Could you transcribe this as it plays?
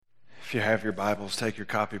If you have your Bibles, take your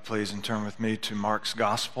copy, please, and turn with me to Mark's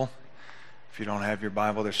Gospel. If you don't have your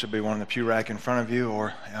Bible, there should be one in the pew rack in front of you,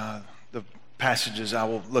 or the passages I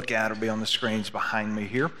will look at will be on the screens behind me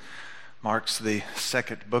here. Mark's the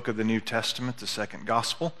second book of the New Testament, the second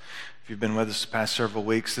Gospel. If you've been with us the past several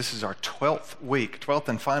weeks, this is our 12th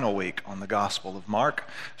and final week on the Gospel of Mark.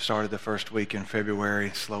 Started the first week in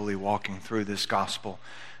February, slowly walking through this Gospel,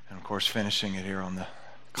 and of course finishing it here on the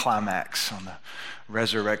climax on the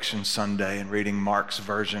Resurrection Sunday and reading Mark's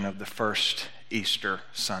version of the first Easter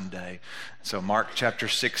Sunday. So Mark chapter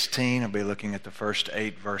 16, I'll be looking at the first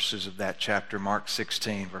 8 verses of that chapter, Mark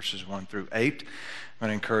 16, verses 1 through 8. I'm going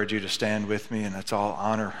to encourage you to stand with me, and let's all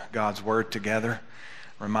honor God's word together.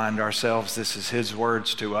 Remind ourselves this is his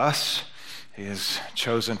words to us. He has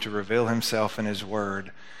chosen to reveal himself in his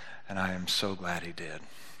word, and I am so glad he did.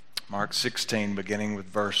 Mark 16, beginning with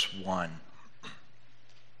verse 1.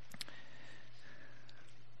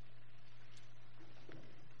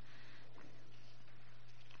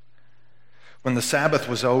 When the Sabbath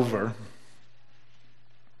was over,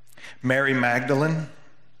 Mary Magdalene,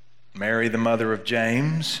 Mary the mother of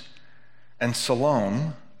James, and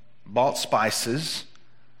Salome bought spices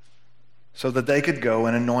so that they could go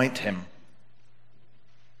and anoint him.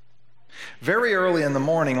 Very early in the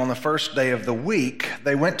morning on the first day of the week,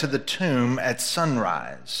 they went to the tomb at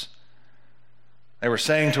sunrise. They were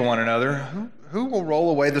saying to one another, Who will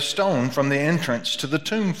roll away the stone from the entrance to the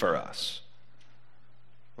tomb for us?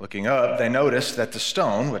 Looking up, they noticed that the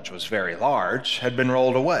stone, which was very large, had been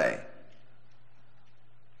rolled away.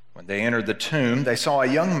 When they entered the tomb, they saw a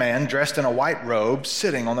young man dressed in a white robe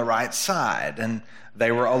sitting on the right side, and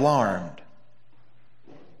they were alarmed.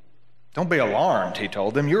 Don't be alarmed, he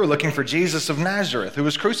told them. You are looking for Jesus of Nazareth, who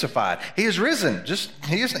was crucified. He is risen.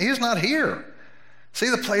 He is not here. See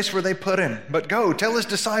the place where they put him. But go, tell his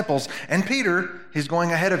disciples, and Peter, he's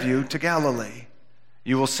going ahead of you to Galilee.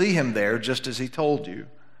 You will see him there just as he told you.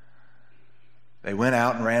 They went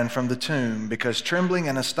out and ran from the tomb because trembling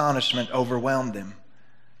and astonishment overwhelmed them.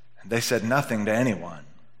 And they said nothing to anyone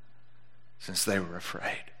since they were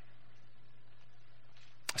afraid.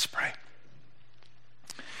 Let's pray.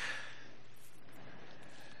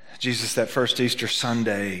 Jesus, that first Easter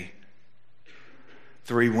Sunday,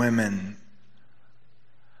 3 women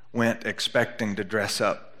went expecting to dress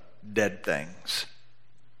up dead things.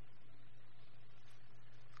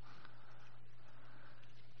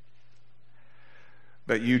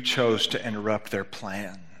 But you chose to interrupt their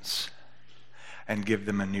plans and give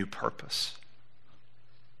them a new purpose.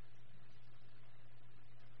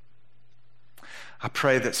 I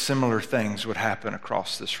pray that similar things would happen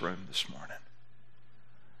across this room this morning.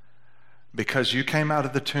 Because you came out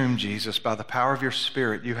of the tomb, Jesus, by the power of your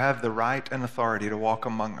Spirit, you have the right and authority to walk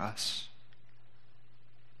among us.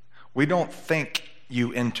 We don't think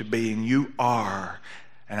you into being, you are.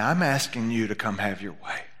 And I'm asking you to come have your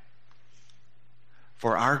way.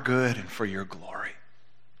 For our good and for your glory.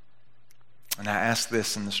 And I ask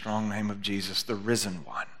this in the strong name of Jesus, the risen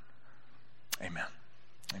one. Amen.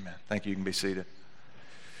 Amen. Thank you. You can be seated.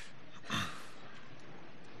 Have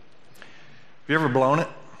you ever blown it?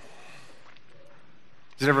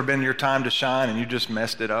 Has it ever been your time to shine and you just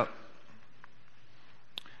messed it up?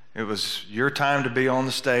 It was your time to be on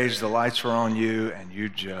the stage, the lights were on you, and you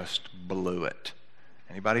just blew it.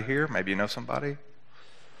 Anybody here? Maybe you know somebody?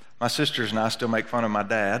 My sisters and I still make fun of my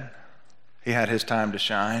dad. He had his time to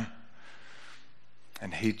shine,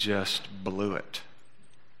 and he just blew it.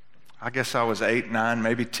 I guess I was 8, 9,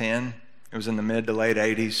 maybe 10. It was in the mid to late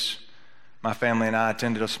 80s. My family and I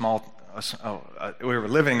attended we were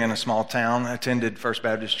living in a small town. I attended First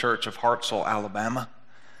Baptist Church of Hartselle, Alabama.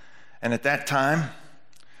 And at that time,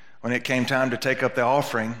 when it came time to take up the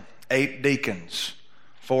offering, 8 deacons,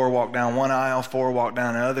 4 walked down one aisle, 4 walked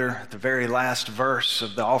down another, at the very last verse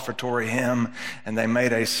of the offertory hymn, and they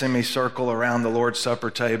made a semicircle around the Lord's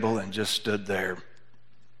Supper table and just stood there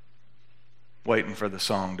waiting for the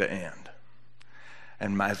song to end.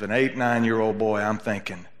 And as an 8, 9-year-old boy, I'm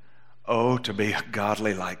thinking, oh, to be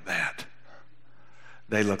godly like that.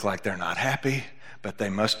 They look like they're not happy, but they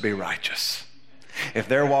must be righteous. If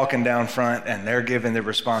they're walking down front and they're given the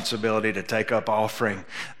responsibility to take up offering,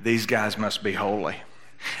 these guys must be holy.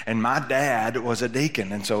 And my dad was a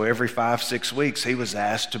deacon, and so every 5, 6 weeks he was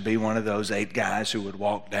asked to be one of those 8 guys who would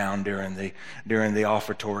walk down during the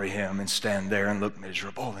offertory hymn and stand there and look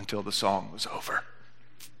miserable until the song was over.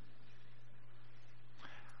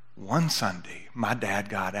 One Sunday, my dad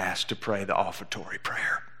got asked to pray the offertory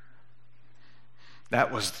prayer.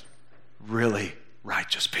 That was really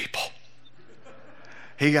righteous people.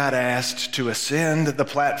 he got asked to ascend the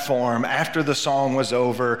platform after the song was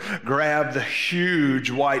over, grab the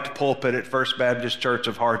huge white pulpit at First Baptist Church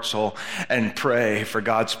of Hartselle, and pray for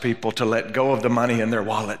God's people to let go of the money in their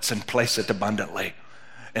wallets and place it abundantly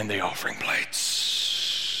in the offering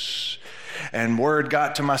plates. And word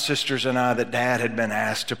got to my sisters and I that Dad had been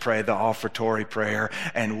asked to pray the offertory prayer,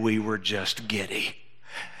 and we were just giddy.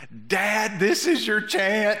 Dad, this is your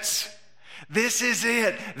chance. This is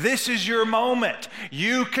it. This is your moment.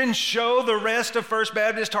 You can show the rest of First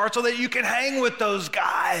Baptist Hartselle that you can hang with those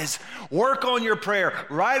guys. Work on your prayer.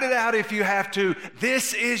 Write it out if you have to.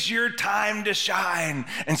 This is your time to shine.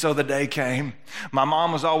 And so the day came. My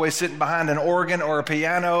mom was always sitting behind an organ or a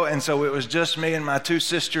piano, and so it was just me and my two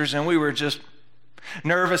sisters, and we were just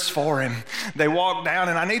nervous for him. They walked down,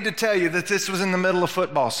 and I need to tell you that this was in the middle of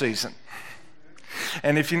football season.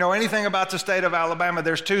 And if you know anything about the state of Alabama,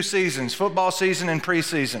 there's 2 seasons, football season and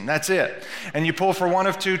preseason. That's it. And you pull for one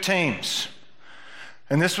of 2 teams.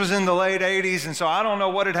 And this was in the late 80s, and so I don't know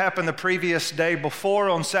what had happened the previous day before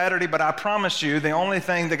on Saturday, but I promise you the only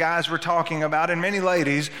thing the guys were talking about, and many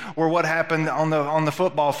ladies, were what happened on the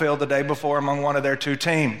football field the day before among one of their 2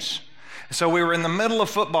 teams. So we were in the middle of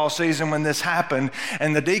football season when this happened,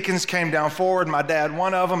 and the deacons came down forward, my dad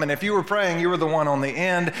one of them, and if you were praying, you were the one on the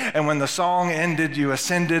end, and when the song ended, you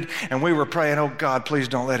ascended, and we were praying, oh God, please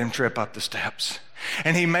don't let him trip up the steps.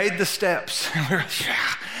 And he made the steps, and we were,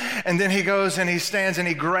 yeah. And then he goes and he stands and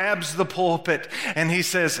he grabs the pulpit, and he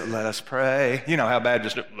says, let us pray. You know how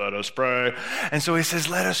Baptists do, let us pray. And so he says,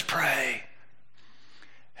 let us pray.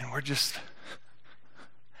 And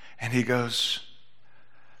and he goes,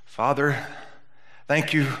 Father,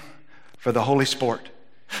 thank you for the Holy Spirit.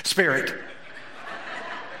 And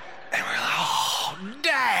we're like, oh,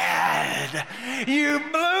 Dad, you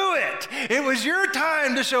blew it. It was your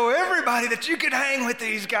time to show everybody that you could hang with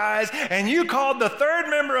these guys, and you called the third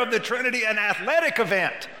member of the Trinity an athletic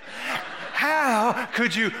event. How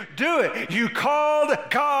could you do it? You called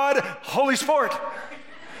God Holy Spirit.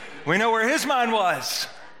 We know where his mind was.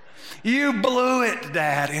 You blew it,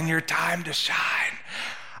 Dad, in your time to shine.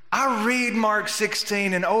 I read Mark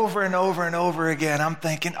 16 and over and over and over again, I'm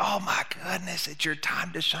thinking, oh my goodness, it's your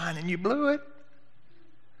time to shine, and you blew it.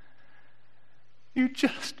 You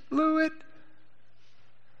just blew it.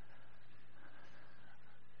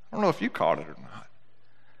 I don't know if you caught it or not.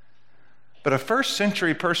 But a first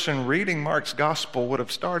century person reading Mark's gospel would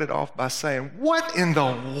have started off by saying, what in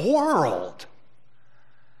the world?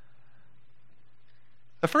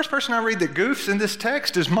 The first person I read that goofs in this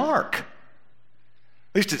text is Mark.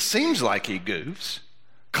 At least it seems like he goofs.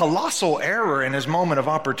 Colossal error in his moment of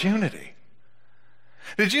opportunity.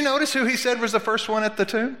 Did you notice who he said was the first one at the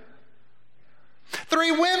tomb?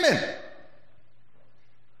 3 women.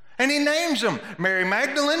 And he names them Mary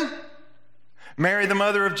Magdalene, Mary the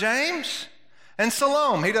mother of James, and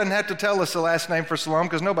Salome. He doesn't have to tell us the last name for Salome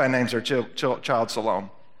because nobody names their child Salome.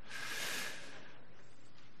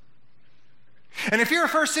 And if you're a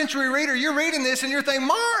first century reader, you're reading this and you're thinking,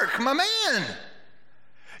 Mark, my man,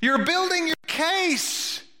 you're building your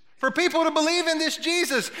case for people to believe in this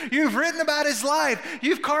Jesus. You've written about his life.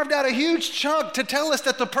 You've carved out a huge chunk to tell us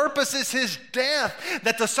that the purpose is his death,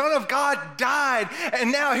 that the Son of God died.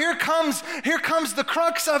 And now here comes the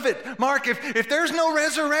crux of it. Mark, if there's no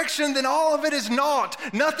resurrection, then all of it is naught.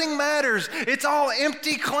 Nothing matters. It's all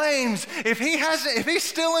empty claims. If he's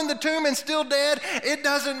still in the tomb and still dead, it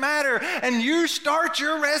doesn't matter. And you start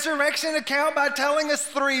your resurrection account by telling us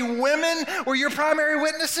 3 women were your primary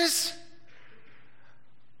witnesses?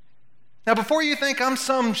 Now, before you think I'm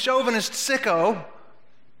some chauvinist sicko,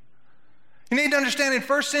 you need to understand in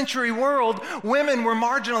first century world, women were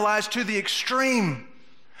marginalized to the extreme.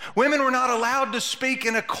 Women were not allowed to speak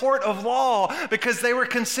in a court of law because they were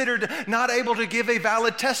considered not able to give a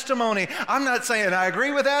valid testimony. I'm not saying I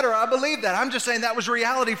agree with that or I believe that. I'm just saying that was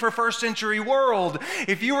reality for first century world.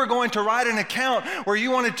 If you were going to write an account where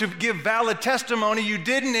you wanted to give valid testimony, you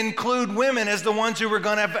didn't include women as the ones who were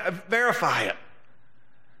going to verify it.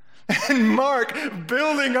 And Mark,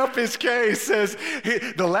 building up his case, says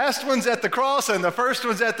the last one's at the cross and the first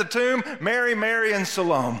one's at the tomb, Mary, and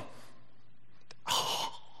Salome.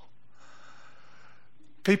 Oh.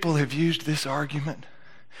 People have used this argument,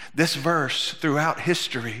 this verse throughout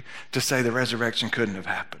history to say the resurrection couldn't have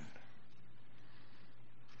happened.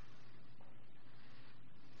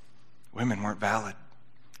 Women weren't valid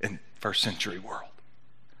in first century world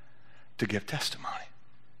to give testimony.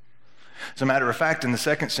 As a matter of fact, in the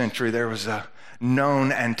 2nd century, there was a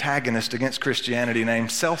known antagonist against Christianity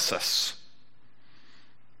named Celsus.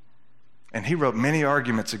 And he wrote many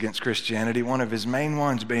arguments against Christianity, one of his main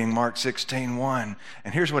ones being Mark 16:1.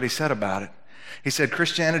 And here's what he said about it. He said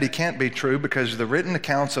Christianity can't be true because the written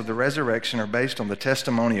accounts of the resurrection are based on the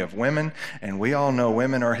testimony of women, and we all know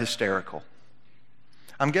women are hysterical.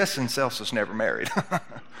 I'm guessing Celsus never married.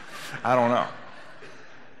 I don't know.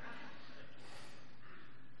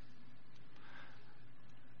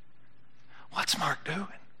 What's Mark doing?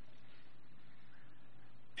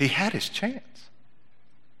 He had his chance.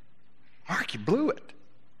 Mark, you blew it.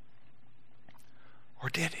 Or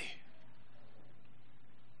did he?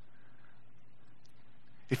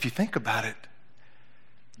 If you think about it,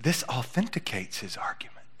 this authenticates his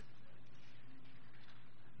argument.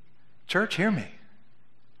 Church, hear me.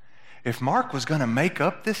 If Mark was going to make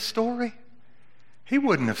up this story, he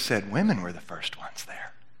wouldn't have said women were the first ones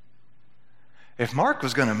there. If Mark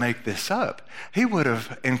was going to make this up, he would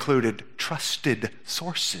have included trusted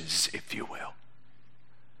sources, if you will.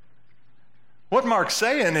 What Mark's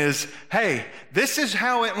saying is, hey, this is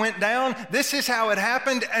how it went down. This is how it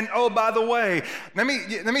happened. And oh, by the way, let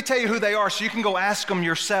me tell you who they are so you can go ask them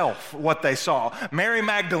yourself what they saw. Mary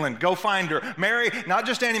Magdalene, go find her. Mary, not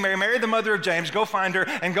just Annie Mary, Mary the mother of James, go find her,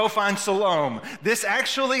 and go find Salome. This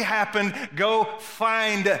actually happened. Go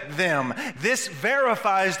find them. This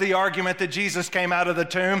verifies the argument that Jesus came out of the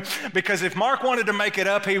tomb, because if Mark wanted to make it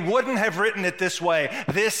up, he wouldn't have written it this way.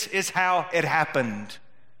 This is how it happened.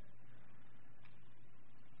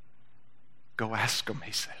 Go ask him,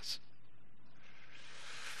 he says.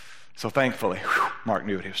 So thankfully, Mark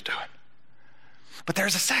knew what he was doing. But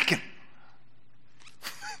there's a second.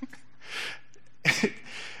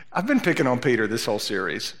 I've been picking on Peter this whole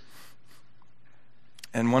series.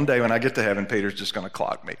 And one day when I get to heaven, Peter's just going to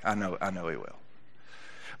clock me. I know he will.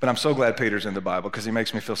 But I'm so glad Peter's in the Bible because he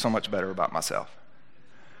makes me feel so much better about myself.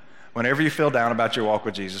 Whenever you feel down about your walk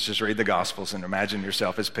with Jesus, just read the Gospels and imagine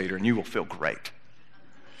yourself as Peter, and you will feel great.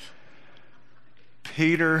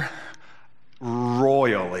 Peter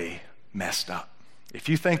royally messed up. If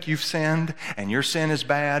you think you've sinned and your sin is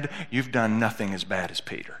bad, you've done nothing as bad as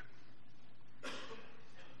Peter.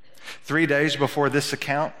 3 days before this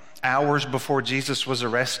account, hours before Jesus was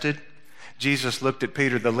arrested, Jesus looked at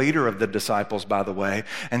Peter, the leader of the disciples, by the way,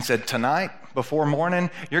 and said, tonight, before morning,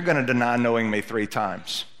 you're going to deny knowing me 3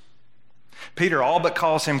 times. Peter all but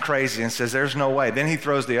calls him crazy and says, there's no way. Then he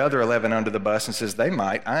throws the other 11 under the bus and says, they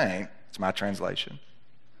might, I ain't. It's my translation.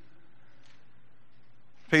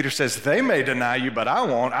 Peter says, they may deny you, but I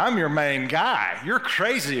won't. I'm your main guy. You're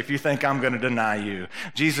crazy if you think I'm going to deny you.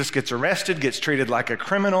 Jesus gets arrested, gets treated like a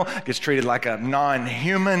criminal, gets treated like a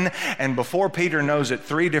non-human. And before Peter knows it,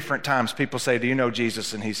 3 different times, people say, do you know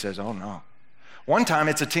Jesus? And he says, oh, no. One time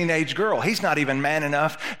it's a teenage girl. He's not even man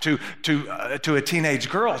enough to a teenage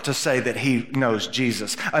girl to say that he knows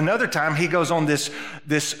Jesus. Another time he goes on this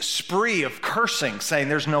spree of cursing, saying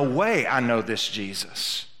there's no way I know this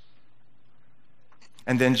Jesus.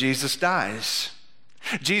 And then Jesus dies.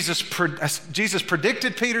 Jesus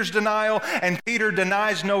predicted Peter's denial, and Peter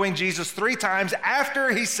denies knowing Jesus 3 times after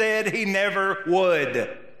he said he never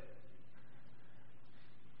would.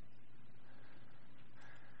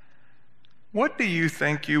 What do you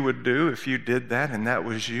think you would do if you did that and that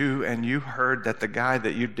was you, and you heard that the guy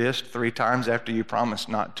that you dissed 3 times after you promised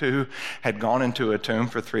not to had gone into a tomb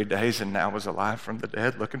for 3 days and now was alive from the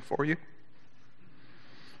dead looking for you?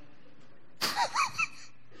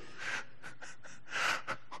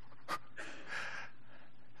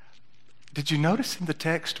 Did you notice in the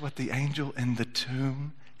text what the angel in the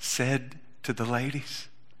tomb said to the ladies?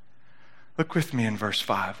 Look with me in verse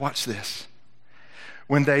 5. Watch this.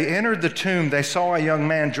 When they entered the tomb, they saw a young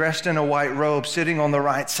man dressed in a white robe sitting on the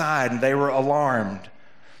right side, and they were alarmed.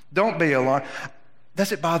 Don't be alarmed.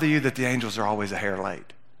 Does it bother you that the angels are always a hair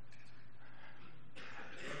late?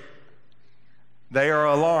 They are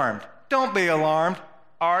alarmed. Don't be alarmed.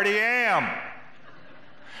 Already am.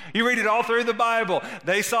 You read it all through the Bible.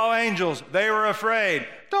 They saw angels. They were afraid.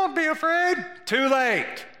 Don't be afraid. Too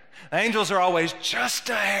late. Angels are always just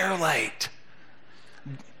a hair late.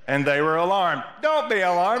 And they were alarmed. Don't be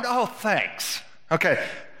alarmed. Oh, thanks. Okay.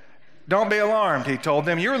 Don't be alarmed, he told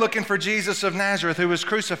them. You're looking for Jesus of Nazareth who was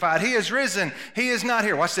crucified. He is risen. He is not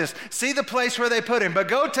here. Watch this. See the place where they put him, but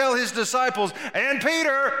go tell his disciples and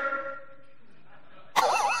Peter.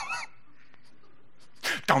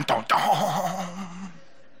 Dum, dum, dum.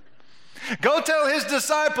 Go tell his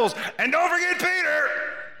disciples and don't forget Peter.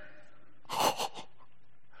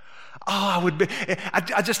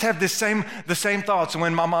 I just have the same thoughts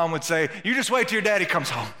when my mom would say, you just wait till your daddy comes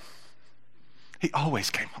home. He always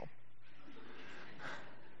came home.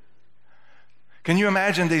 Can you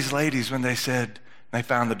imagine these ladies when they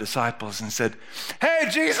found the disciples and said, hey,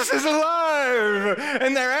 Jesus is alive.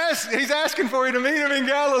 And he's asking for you to meet him in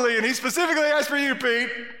Galilee. And he specifically asked for you, Pete.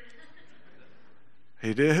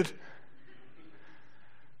 He did?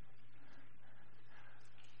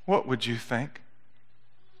 What would you think?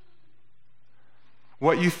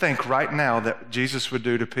 What you think right now that Jesus would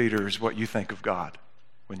do to Peter is what you think of God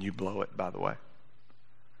when you blow it, by the way.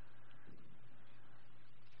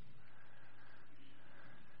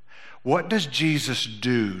 What does Jesus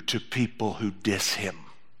do to people who diss him?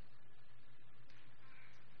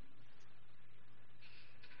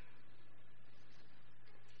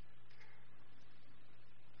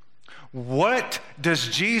 What does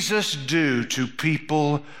Jesus do to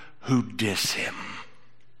people who diss him?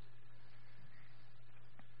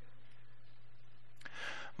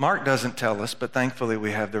 Mark doesn't tell us, but thankfully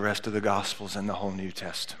we have the rest of the Gospels and the whole New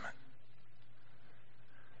Testament.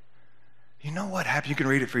 You know what happened? You can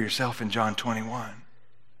read it for yourself in John 21.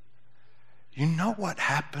 You know what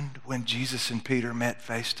happened when Jesus and Peter met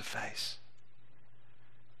face to face?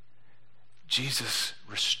 Jesus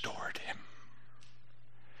restored him.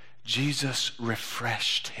 Jesus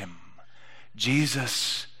refreshed him.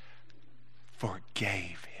 Jesus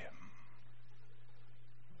forgave him.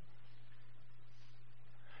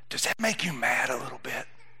 Does that make you mad a little bit?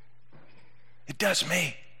 It does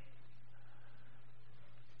me.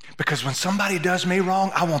 Because when somebody does me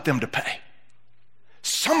wrong, I want them to pay.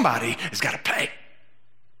 Somebody has got to pay.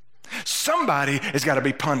 Somebody has got to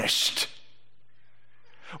be punished.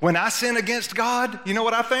 When I sin against God, you know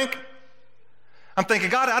what I think? I'm thinking,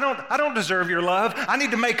 God, I don't deserve your love. I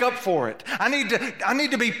need to make up for it. I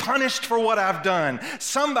need to be punished for what I've done.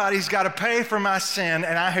 Somebody's got to pay for my sin,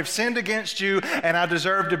 and I have sinned against you, and I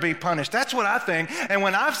deserve to be punished. That's what I think. And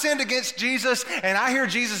when I've sinned against Jesus, and I hear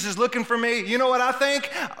Jesus is looking for me, you know what I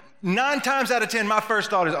think? 9 times out of 10, my first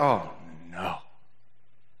thought is, oh, no.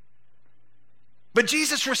 But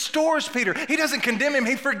Jesus restores Peter. He doesn't condemn him.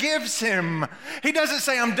 He forgives him. He doesn't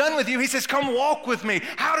say, I'm done with you. He says, come walk with me.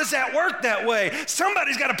 How does that work that way?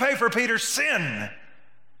 Somebody's got to pay for Peter's sin.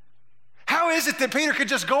 How is it that Peter could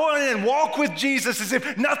just go in and walk with Jesus as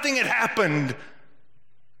if nothing had happened?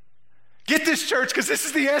 Get this, church, because this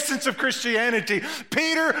is the essence of Christianity.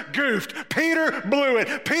 Peter goofed. Peter blew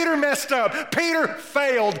it. Peter messed up. Peter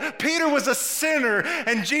failed. Peter was a sinner,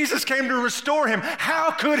 and Jesus came to restore him.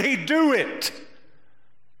 How could he do it?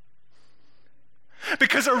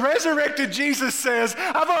 Because a resurrected Jesus says,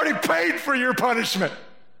 I've already paid for your punishment.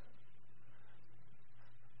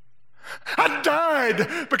 I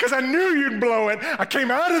died because I knew you'd blow it. I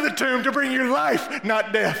came out of the tomb to bring you life,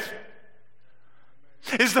 not death.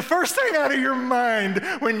 Is the first thing out of your mind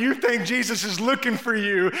when you think Jesus is looking for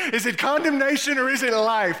you, is it condemnation or is it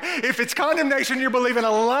life? If it's condemnation, you're believing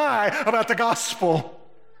a lie about the gospel.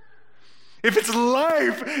 If it's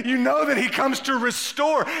life, you know that he comes to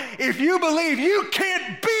restore. If you believe you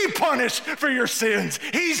can't be punished for your sins,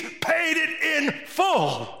 he's paid it in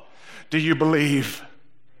full. Do you believe?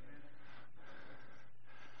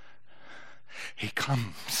 He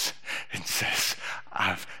comes and says,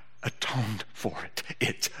 I've atoned for it.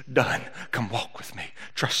 It's done. Come walk with me.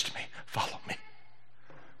 Trust me. Follow me.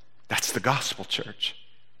 That's the gospel, church.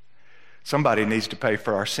 Somebody needs to pay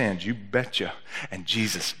for our sins. You betcha. And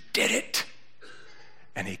Jesus did it.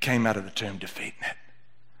 And he came out of the tomb defeating it.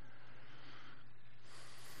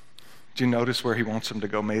 Do you notice where he wants them to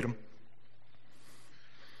go meet him?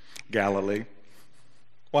 Galilee.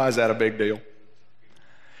 Why is that a big deal?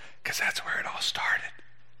 Because that's where it all started.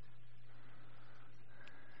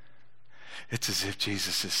 It's as if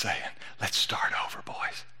Jesus is saying, let's start over,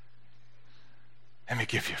 boys. Let me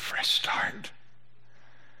give you a fresh start.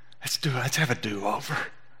 Let's have a do-over.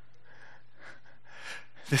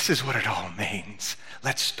 This is what it all means.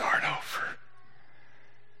 Let's start over.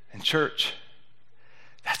 And church,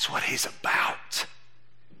 that's what he's about.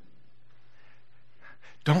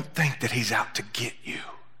 Don't think that he's out to get you.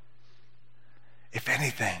 If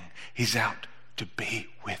anything, he's out to be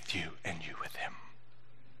with you and you with him.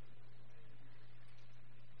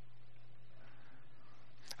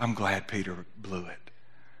 I'm glad Peter blew it,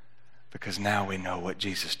 because now we know what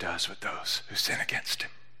Jesus does with those who sin against him.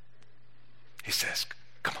 He says,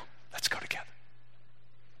 come on, let's go together.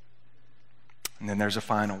 And then there's a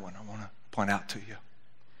final one I want to point out to you.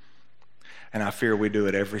 And I fear we do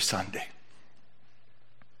it every Sunday,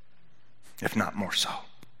 if not more so.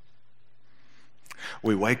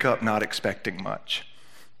 We wake up not expecting much,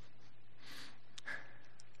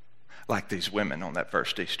 like these women on that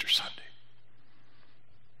first Easter Sunday.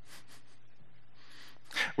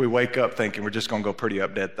 We wake up thinking we're just going to go pretty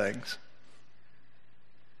up dead things.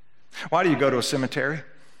 Why do you go to a cemetery?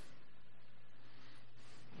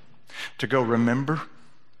 To go remember,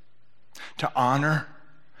 to honor,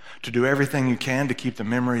 to do everything you can to keep the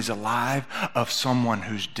memories alive of someone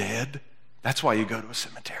who's dead. That's why you go to a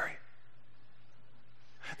cemetery.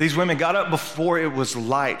 These women got up before it was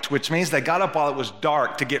light, which means they got up while it was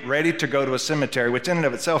dark to get ready to go to a cemetery, which in and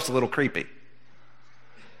of itself is a little creepy.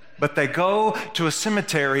 But they go to a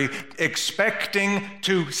cemetery expecting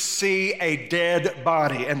to see a dead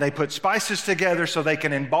body, and they put spices together so they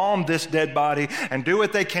can embalm this dead body and do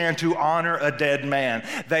what they can to honor a dead man.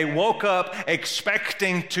 They woke up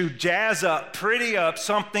expecting to jazz up, pretty up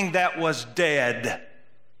something that was dead.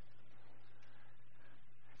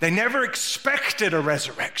 They never expected a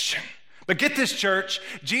resurrection. But get this, church,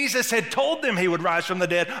 Jesus had told them he would rise from the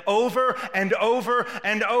dead over and over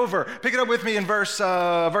and over. Pick it up with me in verse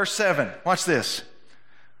 7. Watch this.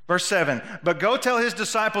 Verse 7, but go tell his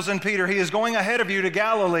disciples and Peter, he is going ahead of you to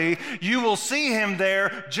Galilee. You will see him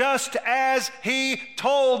there just as he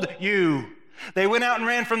told you. They went out and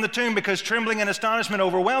ran from the tomb because trembling and astonishment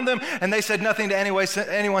overwhelmed them, and they said nothing to anyone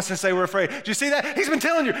since they were afraid. Do you see that? He's been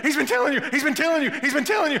telling you, he's been telling you, he's been telling you, he's been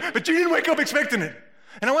telling you, but you didn't wake up expecting it.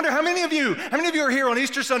 And I wonder how many of you are here on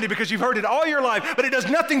Easter Sunday because you've heard it all your life, but it does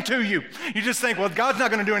nothing to you. You just think, well, God's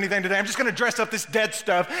not going to do anything today. I'm just going to dress up this dead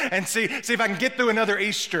stuff and see if I can get through another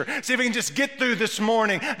Easter. See if I can just get through this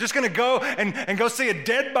morning. I'm just going to go and go see a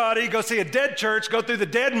dead body, go see a dead church, go through the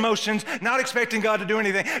dead motions, not expecting God to do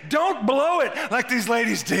anything. Don't blow it like these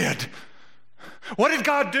ladies did. What did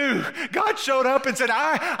God do? God showed up and said,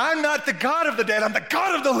 I'm not the God of the dead. I'm the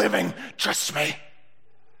God of the living. Trust me.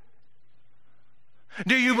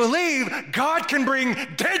 Do you believe God can bring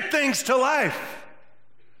dead things to life?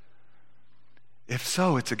 If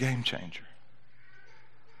so, it's a game changer.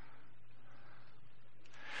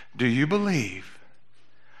 Do you believe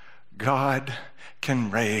God can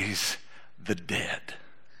raise the dead?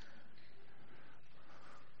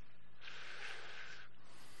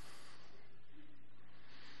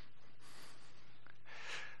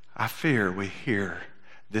 I fear we hear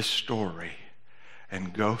this story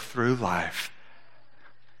and go through life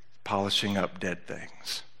polishing up dead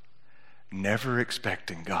things, never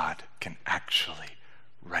expecting God can actually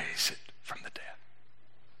raise it from the dead.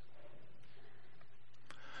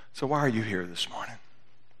 So why are you here this morning?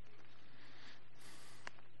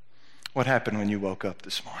 What happened when you woke up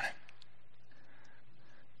this morning?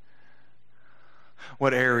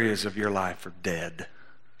 What areas of your life are dead?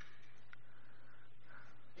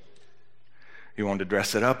 You want to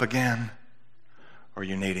dress it up again? Or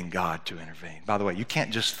you're needing God to intervene. By the way, you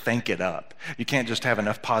can't just think it up. You can't just have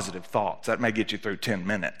enough positive thoughts. That may get you through 10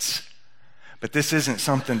 minutes. But this isn't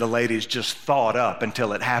something the ladies just thought up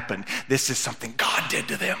until it happened. This is something God did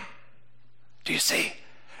to them. Do you see?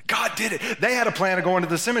 God did it. They had a plan of going to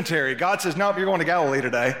the cemetery. God says, nope, you're going to Galilee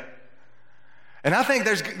today. And I think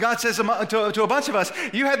God says to a bunch of us,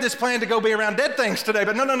 you had this plan to go be around dead things today,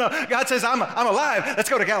 but no. God says, I'm alive. Let's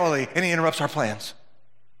go to Galilee. And he interrupts our plans.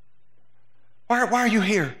 Why are you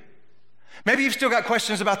here? Maybe you've still got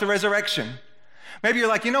questions about the resurrection. Maybe you're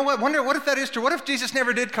like, you know what? Wonder what if that is true? What if Jesus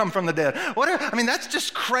never did come from the dead? That's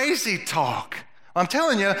just crazy talk. I'm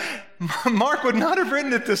telling you, Mark would not have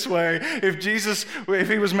written it this way if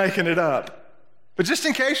he was making it up. But just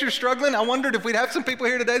in case you're struggling, I wondered if we'd have some people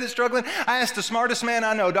here today that's struggling. I asked the smartest man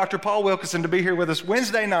I know, Dr. Paul Wilkerson, to be here with us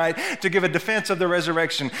Wednesday night to give a defense of the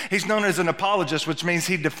resurrection. He's known as an apologist, which means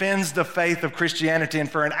he defends the faith of Christianity.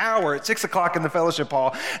 And for an hour at 6 o'clock in the fellowship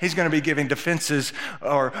hall, he's going to be giving defenses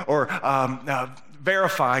or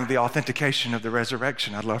verifying the authentication of the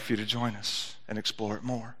resurrection. I'd love for you to join us and explore it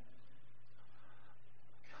more.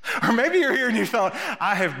 Or maybe you're here and you thought,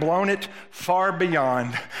 I have blown it far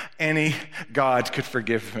beyond any God could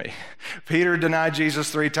forgive me. Peter denied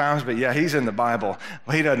Jesus 3 times, but yeah, he's in the Bible.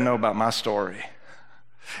 Well, he doesn't know about my story.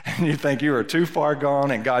 And you think you are too far gone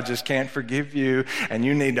and God just can't forgive you and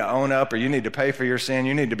you need to own up or you need to pay for your sin.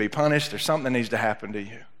 You need to be punished or something needs to happen to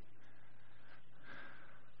you.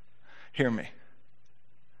 Hear me.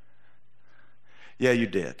 Yeah, you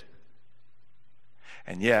did.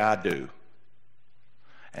 And yeah, I do.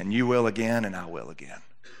 And you will again, and I will again.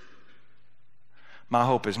 My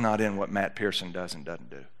hope is not in what Matt Pearson does and doesn't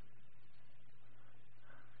do.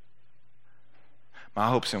 My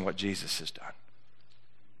hope's in what Jesus has done.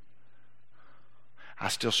 I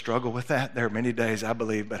still struggle with that. There are many days I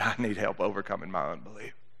believe, but I need help overcoming my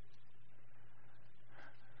unbelief.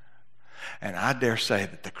 And I dare say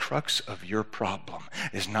that the crux of your problem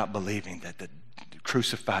is not believing that the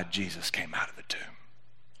crucified Jesus came out of the tomb.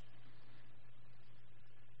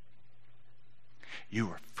 You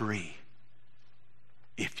are free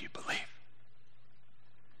if you believe.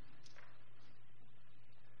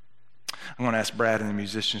 I'm going to ask Brad and the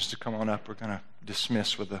musicians to come on up. We're going to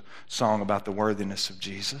dismiss with a song about the worthiness of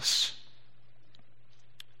Jesus.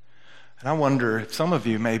 And I wonder if some of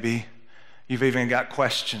you maybe You've even got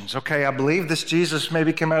questions. Okay, I believe this Jesus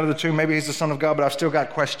maybe came out of the tomb. Maybe he's the Son of God, but I've still got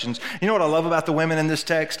questions. You know what I love about the women in this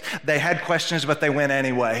text? They had questions, but they went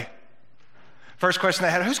anyway. First question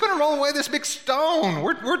they had, who's going to roll away this big stone?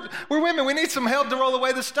 We're women. We need some help to roll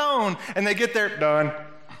away the stone. And they get there, done.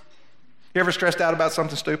 You ever stressed out about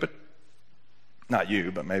something stupid? Not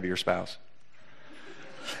you, but maybe your spouse.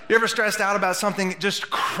 You ever stressed out about something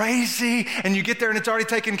just crazy, and you get there and it's already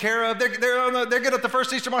taken care of? They're good at the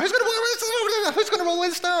first Easter morning. Who's going to roll away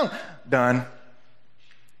the stone? Done.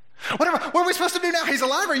 What are we supposed to do now? He's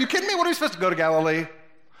alive. Are you kidding me? What are we supposed to go to Galilee?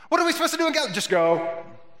 What are we supposed to do in Galilee? Just go.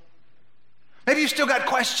 Maybe you still got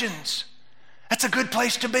questions. That's a good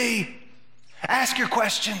place to be. Ask your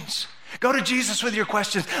questions. Go to Jesus with your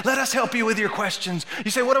questions. Let us help you with your questions.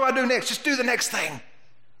 You say, what do I do next? Just do the next thing.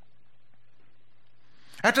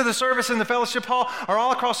 After the service in the fellowship hall, or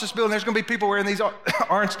all across this building, there's going to be people wearing these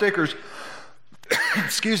orange stickers.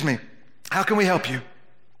 Excuse me. How can we help you?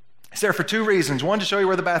 It's there for two reasons. One, to show you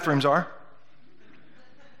where the bathrooms are.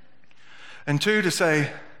 And two, to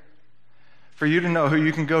say, for you to know who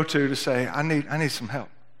you can go to say, I need some help.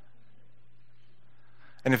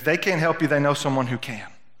 And if they can't help you, they know someone who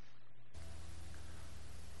can.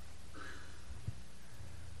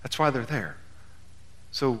 That's why they're there.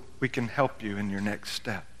 So we can help you in your next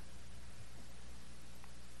step.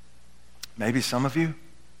 Maybe some of you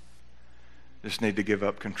just need to give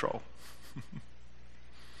up control.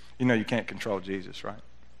 You know you can't control Jesus, right?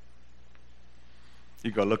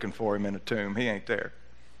 You go looking for him in a tomb. He ain't there.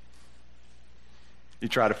 You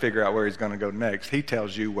try to figure out where he's going to go next. He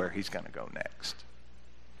tells you where he's going to go next.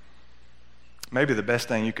 Maybe the best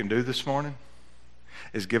thing you can do this morning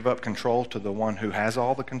is give up control to the one who has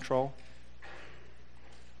all the control,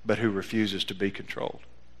 but who refuses to be controlled.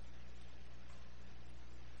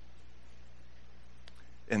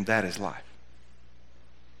 And that is life.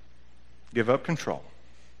 Give up control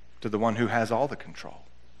to the one who has all the control,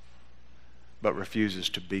 but refuses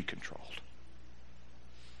to be controlled.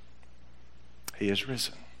 He is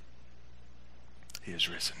risen. He is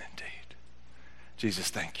risen indeed. Jesus,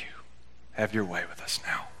 thank you. Have your way with us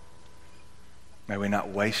now. May we not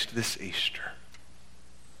waste this Easter.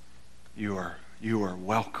 You are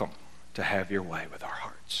welcome to have your way with our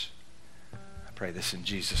hearts. I pray this in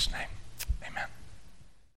Jesus' name.